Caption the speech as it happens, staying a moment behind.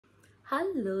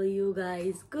Hello you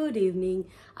guys, good evening.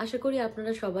 আশা করি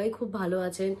আপনারা সবাই খুব ভালো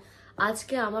আছেন।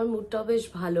 আজকে আমার মুডটাও বেশ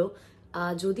ভালো।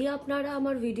 যদি আপনারা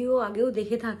আমার ভিডিও আগেও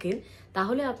দেখে থাকেন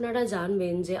তাহলে আপনারা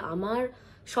জানবেন যে আমার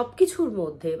সবকিছুর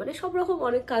মধ্যে মানে সব রকম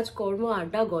অনেক কাজকর্ম,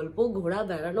 আড্ডা, গল্প, ঘোরা,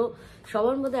 বেড়ানো,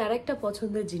 সবার মধ্যে আর একটা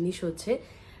পছন্দের জিনিস হচ্ছে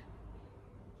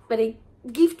মানে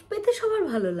গিফট পেতে সবার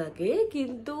ভালো লাগে,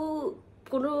 কিন্তু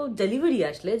কোনো ডেলিভারি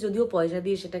আসলে যদিও পয়সা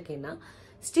দিয়ে সেটা কেনা,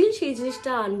 স্টিল সেই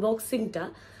জিনিসটা আনবক্সিংটা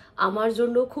আমার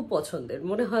জন্য খুব পছন্দের।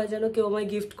 মনে হয় যেন কেউ আমায়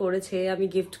গিফট করেছে, আমি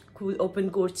গিফট ওপেন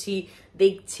করছি,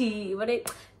 দেখছি, মানে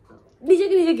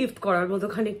নিজেকে নিজে গিফট করার মতো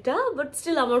খানিকটা, বাট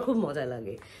স্টিল আমার খুব মজা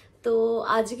লাগে। তো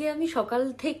আজকে আমি সকাল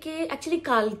থেকে, অ্যাকচুয়ালি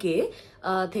কালকে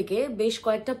থেকে বেশ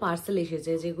কয়েকটা পার্সেল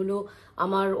এসেছে যেগুলো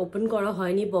আমার ওপেন করা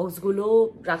হয়নি, বক্সগুলো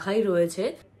রাখাই রয়েছে।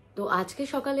 তো আজকে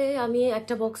সকালে আমি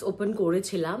একটা বক্স ওপেন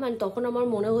করেছিলাম অ্যান্ড তখন আমার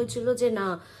মনে হয়েছিল যে না,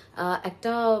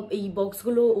 একটা এই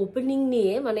বক্সগুলো ওপেনিং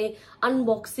নিয়ে মানে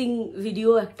আনবক্সিং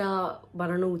ভিডিও একটা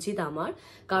বানানো উচিত আমার,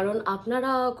 কারণ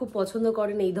আপনারা খুব পছন্দ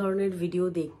করেন এই ধরনের ভিডিও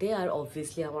দেখতে, আর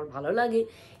অবভিয়াসলি আমার ভালো লাগে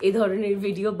এই ধরনের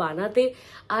ভিডিও বানাতে।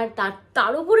 আর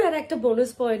তার উপরে আর একটা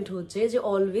বোনাস পয়েন্ট হচ্ছে যে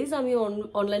অলওয়েজ আমি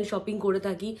অনলাইন শপিং করে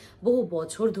থাকি, বহু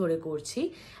বছর ধরে করছি,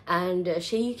 অ্যান্ড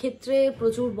সেই ক্ষেত্রে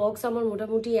প্রচুর বক্স আমার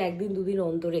মোটামুটি একদিন দুদিন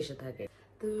অন্তর এসে থাকে।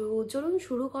 তো চলুন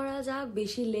শুরু করা যাক,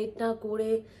 বেশি লেট না করে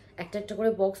একটা একটা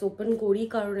করে বক্স ওপেন করি,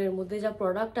 কারণ এর মধ্যে যা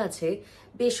প্রোডাক্ট আছে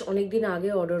বেশ অনেকদিন আগে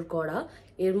অর্ডার করা।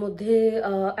 এর মধ্যে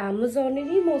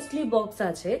অ্যামাজনেরই মোস্টলি বক্স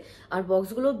আছে, আর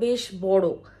বক্সগুলো বেশ বড়,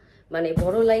 মানে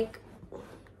বড় লাইক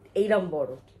এইরকম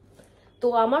বড়। তো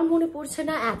আমার মনে পড়ছে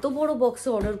না এত বড় বক্সে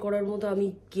অর্ডার করার মতো আমি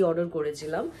কি অর্ডার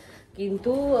করেছিলাম,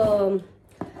 কিন্তু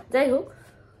যাই হোক,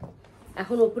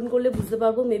 এখন ওপেন করলে বুঝতে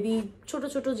পারবো মেবি ছোট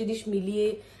ছোট জিনিস মিলিয়ে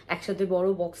একসাথে বড়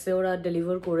বক্সে ওরা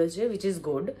ডেলিভার করেছে, উইচ ইজ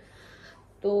গুড।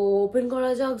 তো ওপেন করা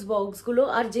যাক বক্সগুলো।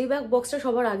 আর যে বক্সটা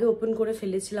সবার আগে ওপেন করে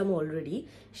ফেলেছিলাম অলরেডি,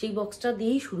 সেই বক্সটা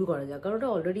দিয়েই শুরু করা যাক, কারণ ওটা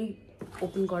অলরেডি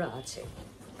ওপেন করা আছে।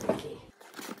 ওকে,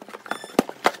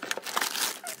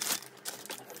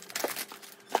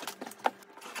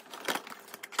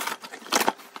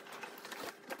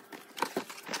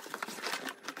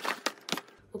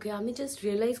 ওকে, আমি জাস্ট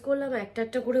রিয়েলাইজ করলাম একটা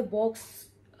একটা করে বক্স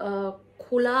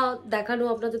খোলা দেখানো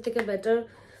আপনাদের থেকে বেটার।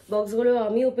 বক্সগুলো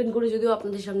আমি ওপেন করি, যদিও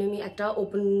আপনাদের সামনে আমি একটা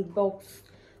ওপেন বক্স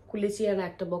খুলেছি আর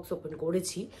একটা বক্স ওপেন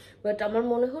করেছি, বাট আমার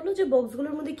মনে হলো যে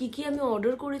বক্সগুলোর মধ্যে কি কি আমি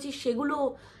অর্ডার করেছি সেগুলো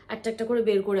একটা একটা করে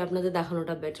বের করে আপনাদের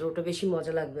দেখানোটা বেটার, ওটা বেশি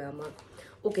মজা লাগবে আমার।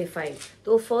 ওকে ফাইন,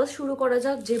 তো ফার্স্ট শুরু করা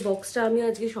যাক। যে বক্সটা আমি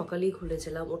আজকে সকালেই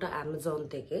খুলেছিলাম ওটা অ্যামাজন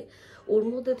থেকে। ওর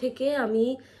মধ্যে থেকে আমি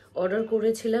অর্ডার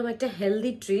করেছিলাম একটা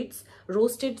হেলদি ট্রিটস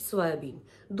রোস্টেড সয়াবিন,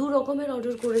 দু রকমের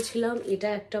অর্ডার করেছিলাম। এটা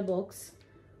একটা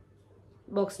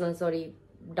বক্স না সরি,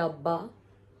 ডাব্বা।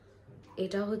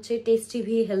 এটা হচ্ছে tasty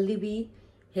V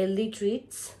healthy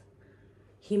treats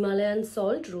Himalayan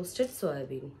salt roasted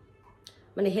soybean,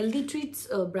 মানে হেলদি ট্রিটস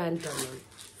ব্র্যান্ডটার নাম।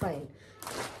 ফাইন,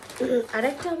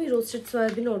 আরেকটা আমি রোস্টেড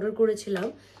সয়াবিন অর্ডার করেছিলাম।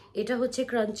 এটা হচ্ছে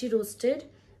crunchy roasted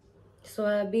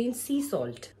soybean sea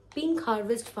salt, pink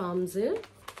harvest ফার্মসের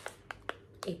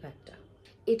এই প্যাকটা।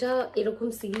 এটা এরকম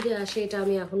সিলডে আসে, এটা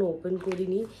আমি এখনো ওপেন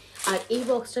করিনি। আর এই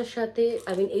বক্সটার সাথে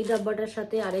এই ডাব্বাটার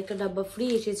সাথে আরেকটা ডাব্বা ফ্রি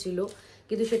এসেছিল,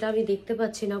 কিন্তু সেটা আমি দেখতে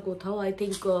পাচ্ছি না কোথাও। আই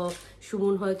থিঙ্ক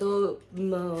সুমন হয়তো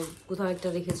কোথাও একটা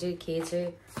রেখেছে, খেয়েছে,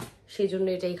 সেই জন্য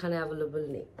এটা এখানে অ্যাভেলেবল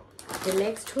নেই। তো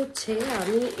নেক্সট হচ্ছে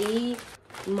আমি এই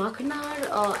মাখনার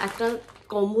একটা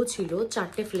কম্বো ছিল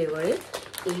 4টে ফ্লেভারের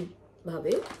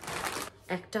এইভাবে।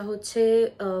 একটা হচ্ছে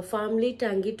firmly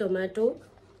tangy tomato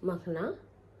makhana,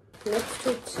 next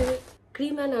হচ্ছে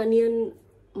cream and onion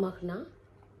makhana,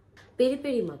 peri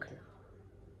peri makhana.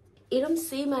 এরম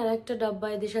সেম আর একটা ডাব্বা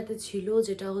এদের সাথে ছিল,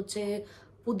 যেটা হচ্ছে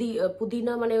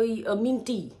পুদিনা, মানে ওই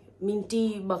মিন্টি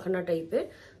মাখনা টাইপের।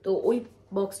 তো ওই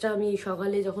বক্সটা আমি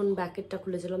সকালে যখন প্যাকেটটা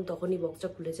খুলেছিলাম তখনই বক্সটা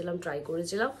খুলেছিলাম, ট্রাই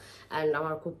করেছিলাম, অ্যান্ড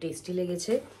আমার খুব টেস্টি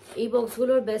লেগেছে। এই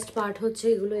বক্সগুলোর বেস্ট পার্ট হচ্ছে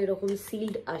এগুলো এরকম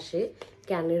সিল্ড আসে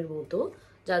ক্যানের মতো,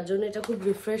 যার জন্য এটা খুব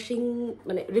রিফ্রেশিং,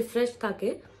 মানে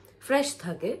ফ্রেশ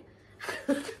থাকে।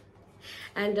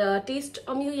 অ্যান্ড টেস্ট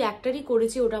আমি ওই একটারই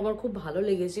করেছি, ওটা আমার খুব ভালো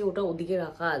লেগেছে, ওটা ওদিকে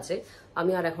রাখা আছে,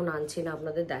 আমি আর এখন আনছি না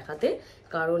আপনাদের দেখাতে,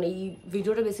 কারণ এই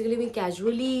ভিডিওটা বেসিক্যালি আমি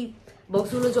ক্যাজুয়ালি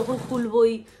বক্সগুলো যখন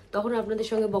খুলবই তখন আপনাদের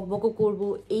সঙ্গে বকবকও করবো,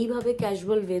 এইভাবে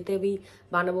ক্যাজুয়াল ওয়েতে আমি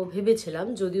বানাবো ভেবেছিলাম,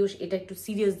 যদিও এটা একটু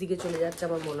সিরিয়াস দিকে চলে যাচ্ছে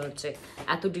আমার মনে হচ্ছে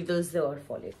এত ডিটেলস দেওয়ার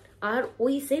ফলে। আর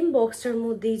ওই সেম বক্সটার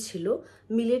মধ্যেই ছিল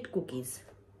মিলেট কুকিজ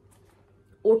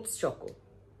ওটস চকো।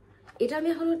 এটা আমি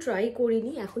এখনো ট্রাই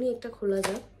করিনি, এখনই একটা খোলা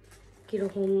যাক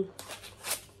কিরকম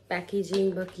প্যাকেজিং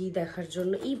বা কি দেখার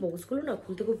জন্য। এই বক্সগুলো না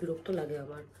খুলতে খুব বিরক্ত লাগে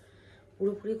আমার,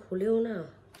 পুরোপুরি খুলেও না।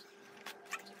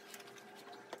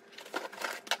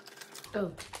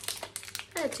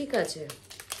 হ্যাঁ ঠিক আছে,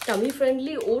 টামি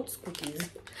ফ্রেন্ডলি ওটস কুকিজ,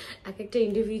 এক একটা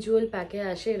ইন্ডিভিজুয়াল প্যাকে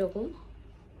আসে এরকম।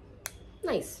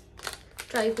 নাইস,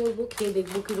 ট্রাই করবো, খেয়ে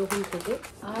দেখবো কীরকম খেতে।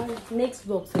 আর নেক্সট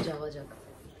বক্সে যাওয়া যাক।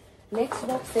 নেক্সট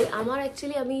বক্সে আমার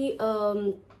অ্যাকচুয়ালি আমি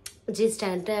যে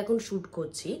স্ট্যান্ডটা এখন শ্যুট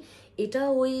করছি এটা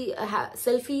ওই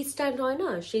সেলফি স্ট্যান্ড হয় না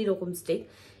সেই রকম স্টিক।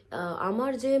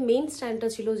 আমার যে মেন স্ট্যান্ডটা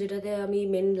ছিল, যেটাতে আমি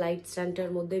মেন লাইট স্ট্যান্ডটার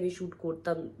মধ্যে আমি শ্যুট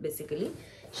করতাম বেসিক্যালি,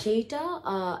 সেইটা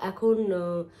এখন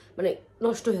মানে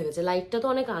নষ্ট হয়ে গেছে। লাইটটা তো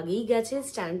অনেক আগেই গেছে,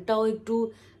 স্ট্যান্ডটাও একটু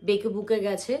বেঁকে বুকে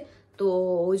গেছে, তো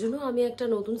ওই জন্য আমি একটা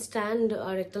নতুন স্ট্যান্ড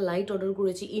আর একটা লাইট অর্ডার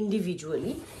করেছি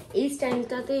ইন্ডিভিজুয়ালি। এই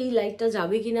স্ট্যান্ডটাতে এই লাইটটা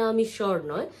যাবে কিনা আমি শিওর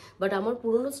নয়, বাট আমার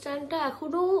পুরোনো স্ট্যান্ডটা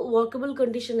এখনও ওয়ার্কেবল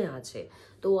কন্ডিশনে আছে।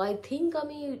 তো আই থিঙ্ক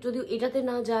আমি যদি এটাতে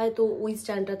না যায় তো ওই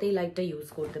স্ট্যান্ডটাতে এই লাইটটা ইউজ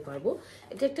করতে পারবো।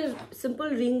 এটা একটা সিম্পল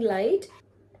রিং লাইট,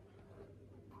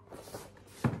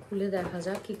 খুলে দেখা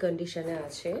যাক কি কন্ডিশনে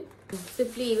আছে।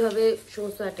 সিম্পলি এইভাবে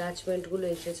সমস্ত অ্যাটাচমেন্টগুলো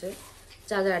এসেছে,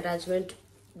 চার্জার অ্যাটাচমেন্ট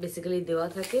বেসিক্যালি দেওয়া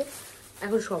থাকে।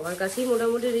 এখন সবার কাছেই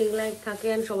মোটামুটি রিং লাইট থাকে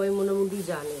অ্যান্ড সবাই মোটামুটি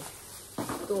জানে,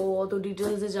 তো অত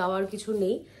ডিটেলসে যাওয়ার কিছু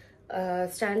নেই।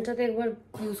 স্ট্যান্ডটাকে একবার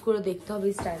ইউজ করে দেখতে হবে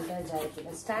স্ট্যান্ডটা যায়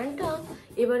কিনা। স্ট্যান্ডটা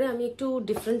এবারে আমি একটু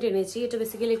ডিফারেন্ট এনেছি, এটা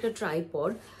বেসিক্যালি একটা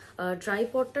ট্রাইপড।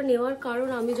 ট্রাইপডটা নেওয়ার কারণ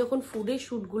আমি যখন ফুডের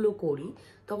শ্যুটগুলো করি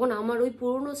তখন আমার ওই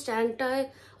পুরোনো স্ট্যান্ডটায়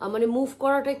মানে মুভ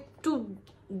করাটা একটু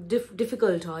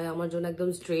ডিফিকাল্ট হয় আমার জন্য, একদম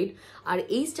স্ট্রেট। আর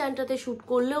এই স্ট্যান্ডটাতে শ্যুট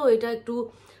করলেও এটা একটু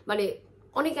মানে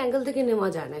অনেক অ্যাঙ্গেল থেকে নেওয়া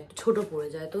যায় না, একটু ছোট পড়ে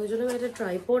যায়। তো ওই জন্য আমি একটা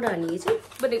ট্রাইপড আনিয়েছি,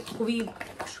 মানে খুবই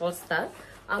সস্তা।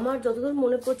 আমার যতদূর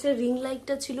মনে পড়ছে রিং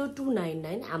লাইটটা ছিল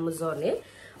 299 অ্যামাজনে,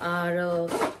 আর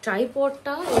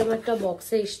ট্রাইপডটা এরকম একটা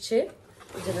বক্সে এসছে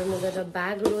যেটার মধ্যে একটা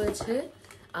ব্যাগ রয়েছে।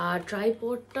 আর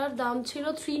ট্রাইপডটার দাম ছিল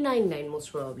 399 মোস্ট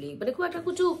প্রবাবলি, মানে খুব একটা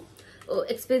কিছু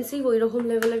এক্সপেন্সিভ ওই রকম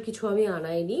লেভেলের কিছু আমি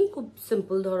আনাইনি, খুব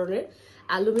সিম্পল ধরনের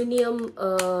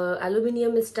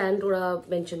অ্যালুমিনিয়াম স্ট্যান্ড ওরা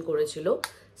মেনশন করেছিল।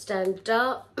 স্ট্যান্ডটা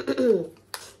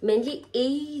মেনলি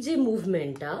এই যে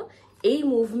এই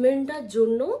মুভমেন্টটার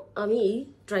জন্য আমি এই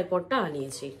ট্রাইপডটা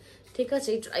আনিয়েছি। ঠিক আছে,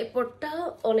 এই ট্রাইপডটা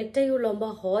অনেকটাই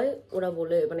লম্বা হয় ওরা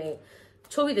বলে, মানে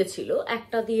ছবিতে ছিল,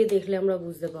 একটা দিয়ে দেখলে আমরা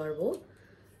বুঝতে পারবো।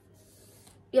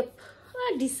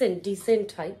 Dissent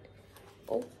height.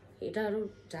 ও এটা আরো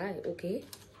যায়, ওকে,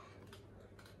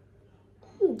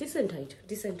 ডিসেন্ট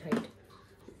হাইট।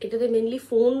 এটাতে মেনলি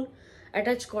ফোন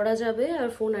অ্যাটাচ করা যাবে, আর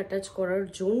ফোন অ্যাটাচ করার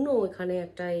জন্য এখানে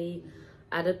একটা এই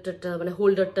অ্যাডাপ্টারটা মানে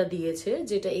হোল্ডারটা দিয়েছে,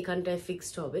 যেটা এখানটায়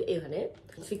ফিক্সড হবে, এখানে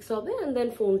ফিক্স হবে অ্যান্ড দেন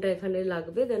ফোনটা এখানে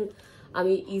লাগবে। দেন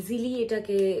আমি ইজিলি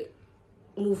এটাকে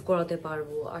মুভ করাতে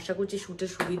পারবো, আশা করছি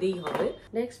শ্যুটের সুবিধেই হবে।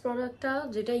 নেক্সট প্রোডাক্টটা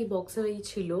যেটা এই বক্সেই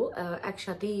ছিল,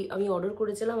 একসাথেই আমি অর্ডার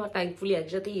করেছিলাম আর থ্যাঙ্কফুলি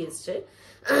একসাথেই এসছে,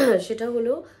 সেটা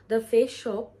হলো the face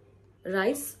shop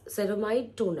rice ceramide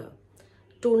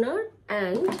toner.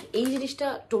 And এই জিনিসটা,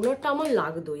 টোনারটা আমার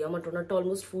লাগতোই, আমার টোনারটা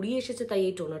অলমোস্ট ফুরিয়ে এসেছে, তাই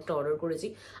এই টোনারটা অর্ডার করেছি।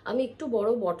 আমি একটু বড়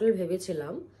বটল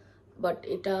ভেবেছিলাম, বাট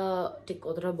এটা ঠিক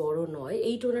কতটা বড় নয়।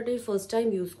 এই টোনারটাই ফার্স্ট টাইম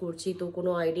ইউজ করছি, তো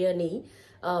কোনো আইডিয়া নেই।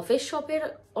 ফেস শপের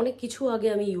অনেক কিছু আগে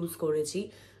আমি ইউজ করেছি,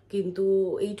 কিন্তু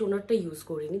এই টোনারটা ইউজ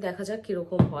করিনি, দেখা যাক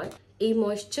কিরকম হয়। এই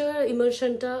ময়েশ্চার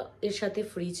ইমার্শনটা এর সাথে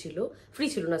ফ্রি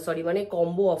ছিল না সরি, মানে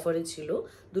কম্বো অফারে ছিল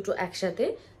দুটো একসাথে,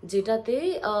 যেটাতে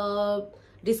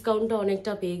ডিসকাউন্টটা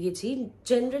অনেকটা পেয়ে গেছি।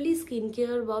 জেনারেলি স্কিন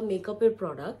কেয়ার বা মেকআপের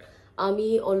প্রোডাক্ট আমি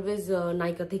অলওয়েজ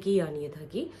নাইকা থেকেই আনিয়ে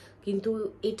থাকি, কিন্তু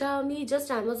এটা আমি জাস্ট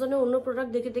অ্যামাজনে অন্য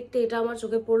প্রোডাক্ট দেখতে এটা আমার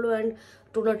চোখে পড়লো। অ্যান্ড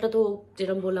টোনারটা তো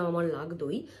যেরকম বললাম আমার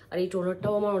লাগতোই, আর এই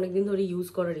টোনারটাও আমার অনেকদিন ধরে ইউজ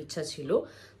করার ইচ্ছা ছিল।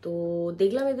 তো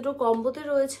দেখলাম এ দুটো কম্বোতে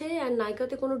রয়েছে, অ্যান্ড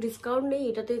নাইকাতে কোনো ডিসকাউন্ট নেই,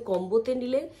 এটাতে কম্বোতে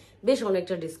নিলে বেশ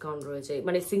অনেকটা ডিসকাউন্ট রয়েছে,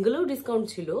 মানে সিঙ্গেলেও ডিসকাউন্ট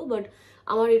ছিল, বাট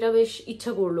আমার এটা বেশ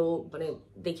ইচ্ছা করলো মানে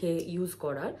দেখে ইউজ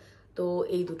করার। তো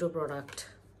এই দুটো প্রোডাক্ট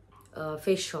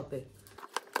ফেস শপে।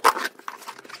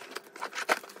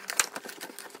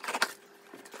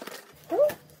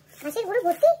 কাঁচের গুঁড়ো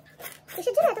ভর্তি,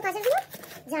 কিসের জন্য এত কাঁচের গুঁড়ো?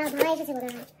 যা ভাড়া এসেছে বোধ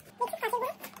হয়।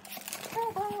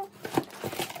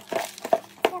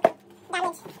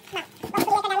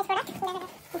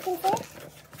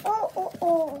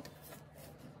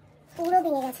 পুরো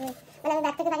ভেঙে গেছে, মানে আমি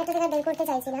ব্যাগ থেকে প্যাকেটটা বের করতে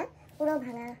চাইছি না, পুরো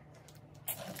ভাঙা।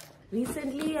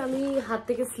 রিসেন্টলি আমি হাত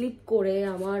থেকে স্লিপ করে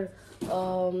আমার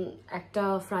একটা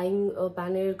ফ্রাইং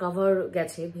প্যানের কভার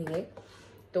গেছে ভেঙে,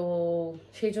 তো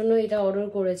সেই জন্য এটা অর্ডার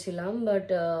করেছিলাম, বাট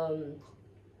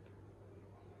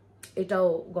এটাও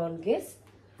গন কেস।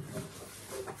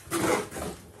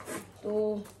 তো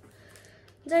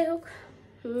যাই হোক,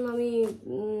 আমি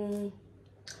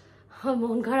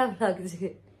মন খারাপ লাগছে,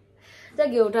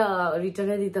 যাকে ওটা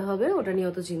রিটার্নে দিতে হবে, ওটা নিয়ে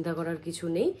অত চিন্তা করার কিছু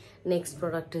নেই। নেক্সট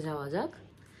প্রোডাক্টে যাওয়া যাক।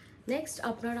 নেক্সট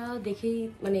আপনারা দেখেই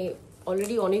মানে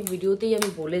অলরেডি অনেক ভিডিওতেই আমি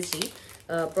বলেছি,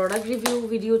 প্রোডাক্ট রিভিউ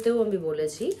ভিডিওতেও আমি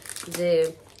বলেছি যে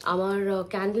আমার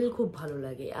ক্যান্ডেল খুব ভালো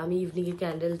লাগে। আমি ইভিনিংয়ে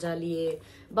ক্যান্ডেল জ্বালিয়ে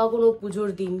বা কোনো পুজোর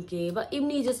দিনকে বা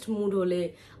এমনি জাস্ট মুড হলে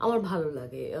আমার ভালো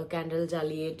লাগে ক্যান্ডেল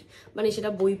জ্বালিয়ে, মানে সেটা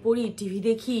বই পড়ি, টিভি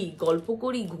দেখি, গল্প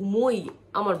করি, ঘুমোই,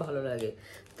 আমার ভালো লাগে।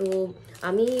 তো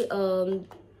আমি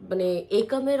মানে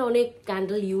একামের অনেক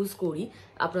ক্যান্ডেল ইউজ করি,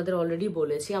 আপনাদের অলরেডি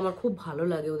বলেছি, আমার খুব ভালো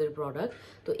লাগে ওদের প্রোডাক্ট।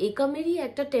 তো একামেরই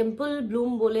একটা টেম্পল ব্লুম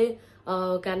বলে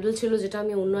ক্যান্ডেল ছিল, যেটা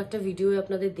আমি অন্য একটা ভিডিওয়ে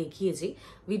আপনাদের দেখিয়েছি।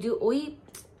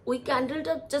 ওই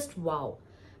ক্যান্ডেলটা জাস্ট ওয়াও,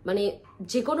 মানে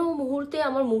যে কোনো মুহূর্তে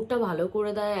আমার মুডটা ভালো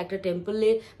করে দেয়। একটা টেম্পলে,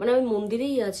 মানে আমি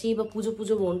মন্দিরেই আছি বা পুজো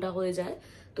পুজো মনটা হয়ে যায়।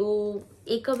 তো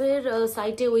একাবের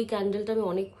সাইটে ওই ক্যান্ডেলটা আমি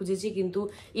অনেক খুঁজেছি, কিন্তু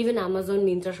ইভেন অ্যামাজন,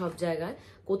 মিন্ত্রা সব জায়গায়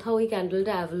কোথাও ওই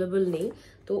ক্যান্ডেলটা অ্যাভেলেবল নেই।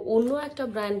 তো অন্য একটা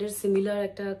ব্র্যান্ডের সিমিলার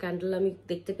একটা ক্যান্ডেল আমি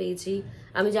দেখতে পেয়েছি।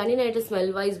 আমি জানি না এটা স্মেল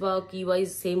ওয়াইজ বা কি ওয়াইজ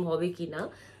সেম হবে কি না,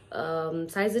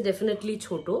 সাইজে ডেফিনেটলি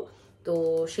ছোট। তো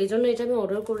সেই জন্য এটা আমি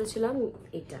অর্ডার করেছিলাম।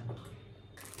 এটা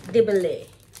দিবেলে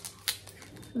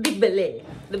দিবেলে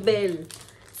দিবেল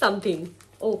সামথিং।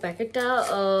 ও প্যাকেটটা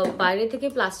বাইরে থেকে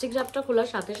প্লাস্টিক র্যাপটা খোলার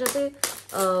সাথে সাথে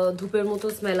ধূপের মতো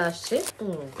স্মেল আসছে।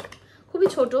 খুবই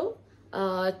ছোট,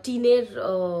 টিনের,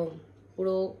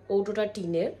 পুরো কৌটোটা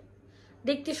টিনের,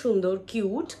 দেখতে সুন্দর,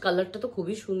 কিউট, কালারটা তো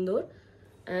খুবই সুন্দর।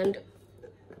 And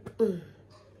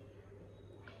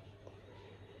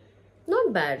not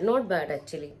bad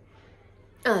actually.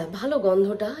 ভালো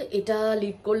গন্ধটা। এটা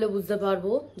লিড করলে বুঝতে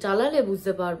পারবো, জ্বালালে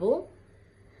বুঝতে পারবো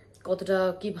কতটা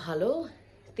কি ভালো।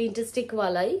 3টে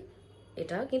স্টিকওয়ালাই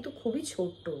এটা, কিন্তু খুবই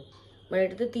ছোট্ট, মানে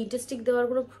এটাতে 3টে স্টিক দেওয়ার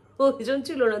কোনো প্রয়োজন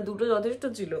ছিল না, 2টো যথেষ্ট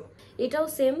ছিল। এটাও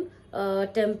সেম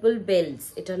টেম্পল বেলস,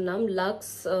 এটার নাম lux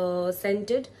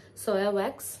scented soya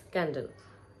wax candle.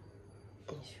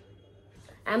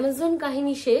 Amazon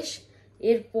কাহিনী শেষ।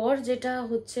 এরপর যেটা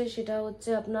হচ্ছে সেটা হচ্ছে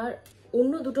আপনার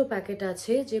অন্য 2টো প্যাকেট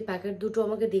আছে, যে প্যাকেট দুটো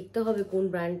আমাকে দেখতে হবে কোন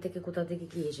ব্র্যান্ড থেকে কোথা থেকে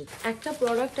কি এসেছে। একটা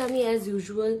প্রোডাক্ট আমি অ্যাজ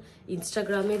ইউজুয়াল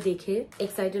ইনস্টাগ্রামে দেখে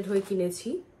এক্সাইটেড হয়ে কিনেছি,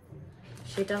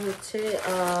 সেটা হচ্ছে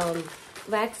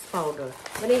ওয়্যাক্স পাউডার,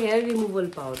 মানে হেয়ার রিমুভাল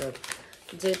পাউডার,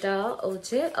 যেটা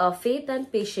হচ্ছে ফেথ অ্যান্ড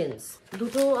পেশেন্স।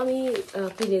 দুটো আমি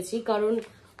কিনেছি কারণ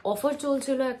অফার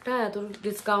চলছিল একটা, এত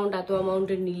ডিসকাউন্ট, এত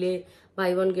অ্যামাউন্টের নিলে by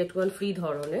one get one free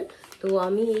ধরনের। তো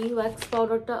আমি এই ওয়্যাক্স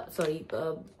পাউডারটা, সরি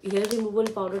হেয়ার রিমুভাল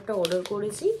পাউডারটা অর্ডার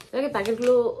করেছি। আগে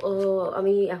প্যাকেটগুলো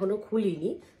আমি এখনো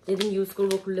খুলিনি, যেদিন ইউজ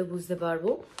করবো খুললে বুঝতে পারবো।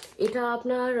 এটা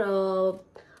আপনার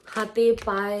হাতে,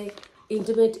 পায়ে,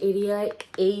 ইন্টিমেট এরিয়ায়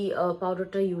এই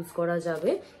পাউডারটা ইউজ করা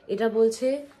যাবে। এটা বলছে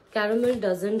caramel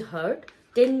doesn't heart,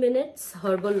 10 minutes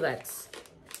herbal wax.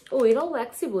 ও এরাও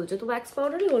ওয়্যাক্সই বলছে, তো ওয়্যাক্স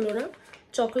পাউডারই হলো না।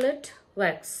 Chocolate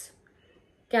wax,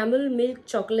 Camel milk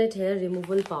chocolate hair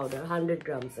removal powder 100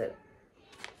 গ্রামসের।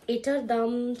 এটার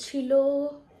দাম ছিল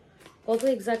কত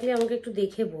এক্স্যাক্টলি আমাকে একটু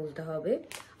দেখে বলতে হবে,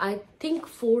 আই থিঙ্ক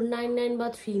 499 বা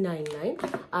 399।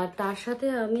 আর তার সাথে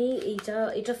আমি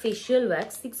এটা facial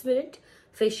wax, 6 minute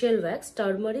facial wax,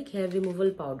 turmeric hair removal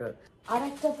powder. আর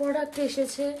একটা প্রোডাক্ট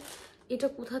এসেছে, এটা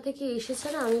কোথা থেকে এসেছে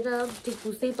না আমি এটা ঠিক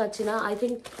বুঝতেই পারছি না। আই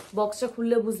থিঙ্ক বক্সটা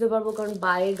খুললে বুঝতে পারবো, কারণ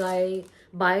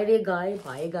বাইরে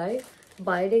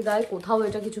গায়ে কোথাও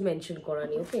এটা কিছু মেনশন করা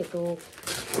নেই। ওকে, তো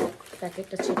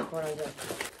প্যাকেটটা চেক করা যাক।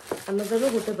 অ্যামাজনও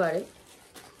হতে পারে,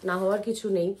 না হওয়ার কিছু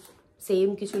নেই, সেম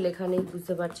কিছু লেখা নেই,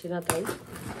 বুঝতে পারছি না তাই।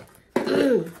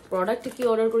 প্রোডাক্টে কি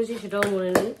অর্ডার করেছি সেটাও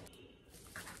মনে নেই।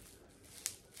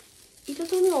 এটা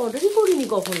তো আমি অর্ডারই করিনি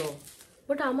কখনো,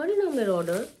 বাট আমারই নামের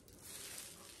অর্ডার,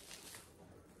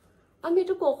 আমি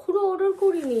এটা কখনো অর্ডার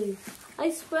করিনি। আই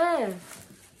সোয়্যার,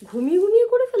 ঘুমিয়ে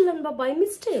করে ফেললাম বা বাই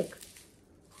মিস্টেক,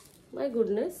 মাই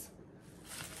গুডনেস।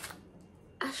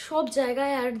 আর সব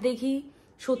জায়গায় অ্যাড দেখি,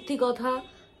 সত্যি কথা।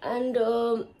 অ্যান্ড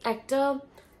একটা,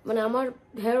 মানে আমার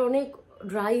হেয়ার অনেক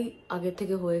ড্রাই আগের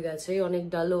থেকে হয়ে গেছে, অনেক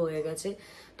ডালও হয়ে গেছে।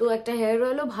 তো একটা হেয়ার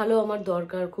অয়েলও ভালো আমার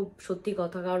দরকার, খুব সত্যি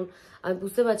কথা। কারণ আমি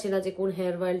বুঝতে পারছি না যে কোন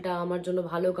হেয়ার অয়েলটা আমার জন্য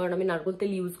ভালো, কারণ আমি নারকেল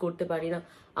তেল ইউজ করতে পারি না,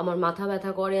 আমার মাথা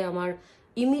ব্যথা করে, আমার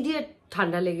ইমিডিয়েট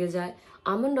ঠান্ডা লেগে যায়।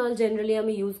 আমন্ড অয়েল জেনারেলি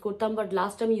আমি ইউজ করতাম, বাট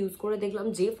লাস্ট আমি ইউজ করে দেখলাম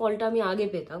যে ফলটা আমি আগে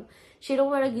পেতাম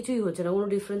সেরকম একটা কিছুই হচ্ছে না, কোনো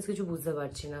ডিফারেন্স কিছু বুঝতে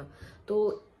পারছি না। তো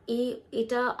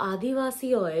এটা আদিবাসী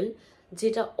অয়েল,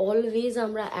 যেটা অলওয়েজ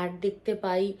আমরা অ্যাড দেখতে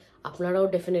পাই, আপনারাও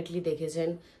ডেফিনেটলি দেখেছেন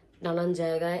নানান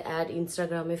জায়গায় অ্যাড,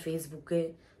 ইনস্টাগ্রামে, ফেসবুকে।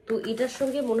 তো এটার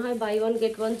সঙ্গে মনে হয় বাই ওয়ান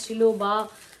গেট ওয়ান ছিল, বা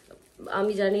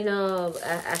আমি জানি না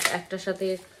একটার সাথে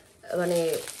মানে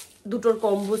দুটোর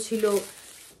কম্বো ছিল।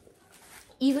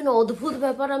 ইভেন অদ্ভুত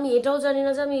ব্যাপার, আমি এটাও জানি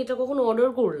না যে আমি এটা কখনো অর্ডার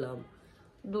করলাম,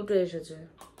 দুটো এসেছে।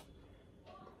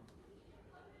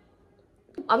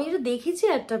 আমি এটা দেখেছি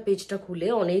একটা পেজটা খুলে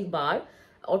অনেকবার,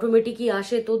 অটোমেটিকই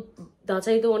আসে, তো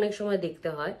যাচাই তো অনেক সময় দেখতে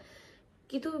হয়,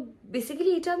 কিন্তু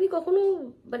বেসিক্যালি এটা আমি কখনো,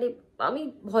 মানে আমি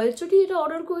ভয়ের চোটে এটা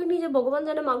অর্ডার করিনি যে ভগবান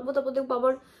জানে মাখবো তারপর দেখবো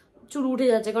আবার চুল উঠে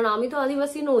যাচ্ছে, কারণ আমি তো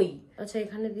আদিবাসী নই। আচ্ছা,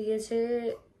 এখানে দিয়েছে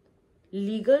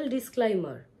legal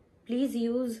disclaimer, please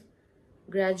use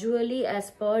gradually as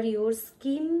per your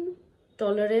skin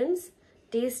tolerance.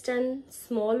 Taste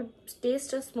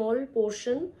a small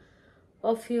portion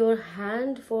of your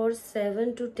hand for 7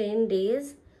 to 10 days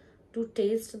to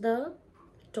taste the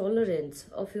tolerance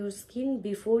of your skin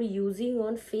before using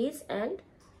on face and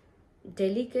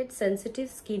delicate sensitive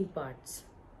skin parts.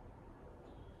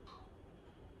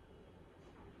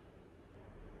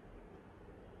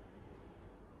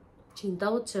 চিন্তা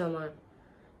হচ্ছে আমার।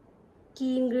 কি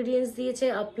ingredients দিয়েছে,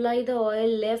 apply the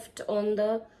oil left on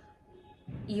the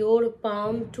your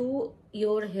palm to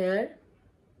your hair,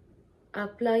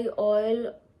 apply oil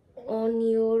on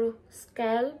your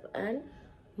scalp and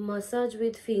massage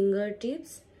with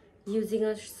fingertips using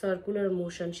a circular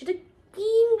motion. সেটা কি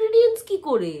ingredients কি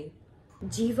করে?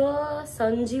 জিভা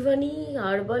Sanjeevani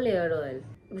herbal hair oil,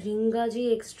 ভৃঙ্গাজি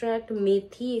extract,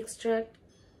 মেথি এক্সট্রাক্ট,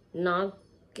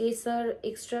 নাগকেসার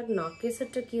এক্সট্রাক্ট।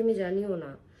 নাগকেসারটা কি আমি জানিও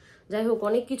না। যাই হোক,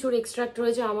 অনেক কিছুর এক্সট্রাক্ট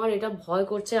রয়েছে। আমার এটা ভয়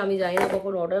করছে, আমি জানি না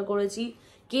কখন অর্ডার করেছি,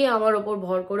 কে আমার ওপর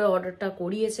ভর করে অর্ডারটা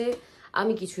করিয়েছে,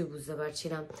 আমি কিছুই বুঝতে পারছি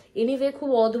না। এনিওয়ে, খুব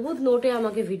অদ্ভুত নোটে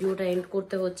আমাকে ভিডিওটা এন্ড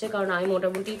করতে হচ্ছে, কারণ আমি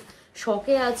মোটামুটি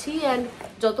শখে আছি। অ্যান্ড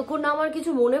যতক্ষণ না আমার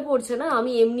কিছু মনে পড়ছে না,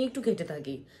 আমি এমনি একটু ঘেঁটে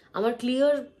থাকি। আমার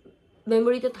ক্লিয়ার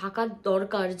মেমোরিতে থাকার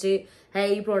দরকার যে হ্যাঁ,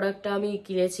 এই প্রোডাক্টটা আমি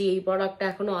কিনেছি, এই প্রোডাক্টটা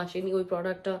এখনো আসেনি, ওই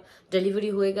প্রোডাক্টটা ডেলিভারি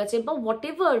হয়ে গেছে, বা হোয়াট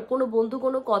এভার, কোনো বন্ধু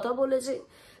কোনো কথা বলেছে,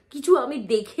 কিছু আমি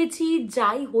দেখেছি,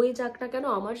 যাই হয়ে যাক না কেন,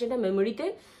 আমার সেটা মেমোরিতে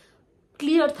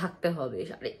ক্লিয়ার থাকতে হবে।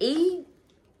 আর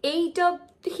এইটা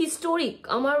হিস্টোরিক,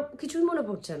 আমার কিছুই মনে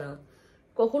পড়ছে না।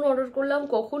 কখন অর্ডার করলাম,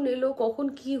 কখন এলো, কখন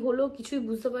কি হলো, কিছুই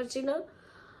বুঝতে পারছি না।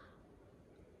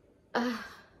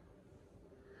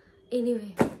 এনিওয়ে,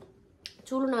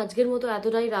 চলুন আজকের মতো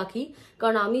এতটাই রাখি,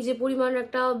 কারণ আমি যে পরিমাণ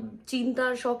একটা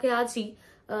চিন্তার শখে আছি,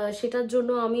 সেটার জন্য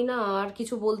আমি না আর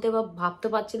কিছু বলতে বা ভাবতে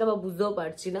পারছি না বা বুঝতেও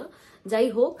পারছি না। যাই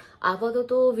হোক,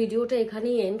 আপাতত ভিডিওটা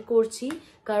এখানেই এন্ড করছি,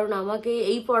 কারণ আমাকে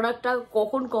এই প্রোডাক্টটা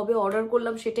কখন কবে অর্ডার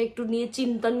করলাম সেটা একটু নিয়ে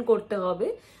চিন্তন করতে হবে।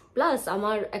 প্লাস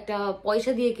আমার একটা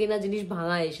পয়সা দিয়ে কেনা জিনিস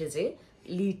ভাঙা এসেছে,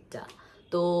 লিডটা,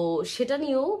 তো সেটা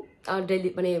নিয়েও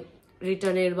মানে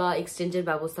রিটার্নের বা এক্সচেঞ্জের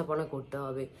ব্যবস্থাপনা করতে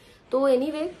হবে। তো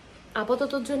এনিওয়ে,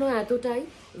 আপাততর জন্য এতটাই।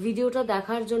 ভিডিওটা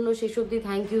দেখার জন্য শেষ অবধি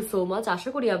থ্যাংক ইউ সো মাচ। আশা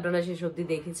করি আপনারা শেষ অবধি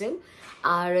দেখেছেন।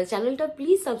 আর চ্যানেলটা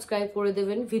প্লিজ সাবস্ক্রাইব করে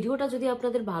দেবেন। ভিডিওটা যদি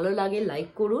আপনাদের ভালো লাগে লাইক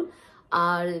করুন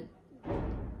আর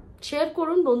শেয়ার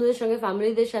করুন বন্ধুদের সঙ্গে,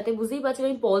 ফ্যামিলিদের সাথে। বুঝতেই পারছেন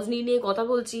আমি পজ নিয়ে কথা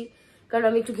বলছি, কারণ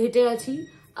আমি একটু ঘেটে আছি।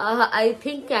 আই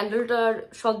থিঙ্ক ক্যান্ডেলটার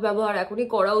সৎ ব্যবহার এখনই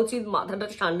করা উচিত, মাথাটা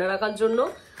ঠান্ডা রাখার জন্য।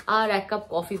 আর এক কাপ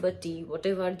কফি বা টি হোয়াট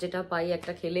এভার যেটা পাই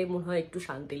একটা খেলে মনে হয় একটু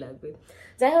শান্তি লাগবে।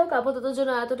 যাই হোক, আপাতত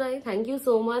জন্য এতটাই। Thank you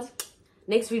so much.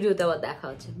 Next ভিডিওতে আবার দেখা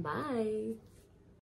হচ্ছে। বাই।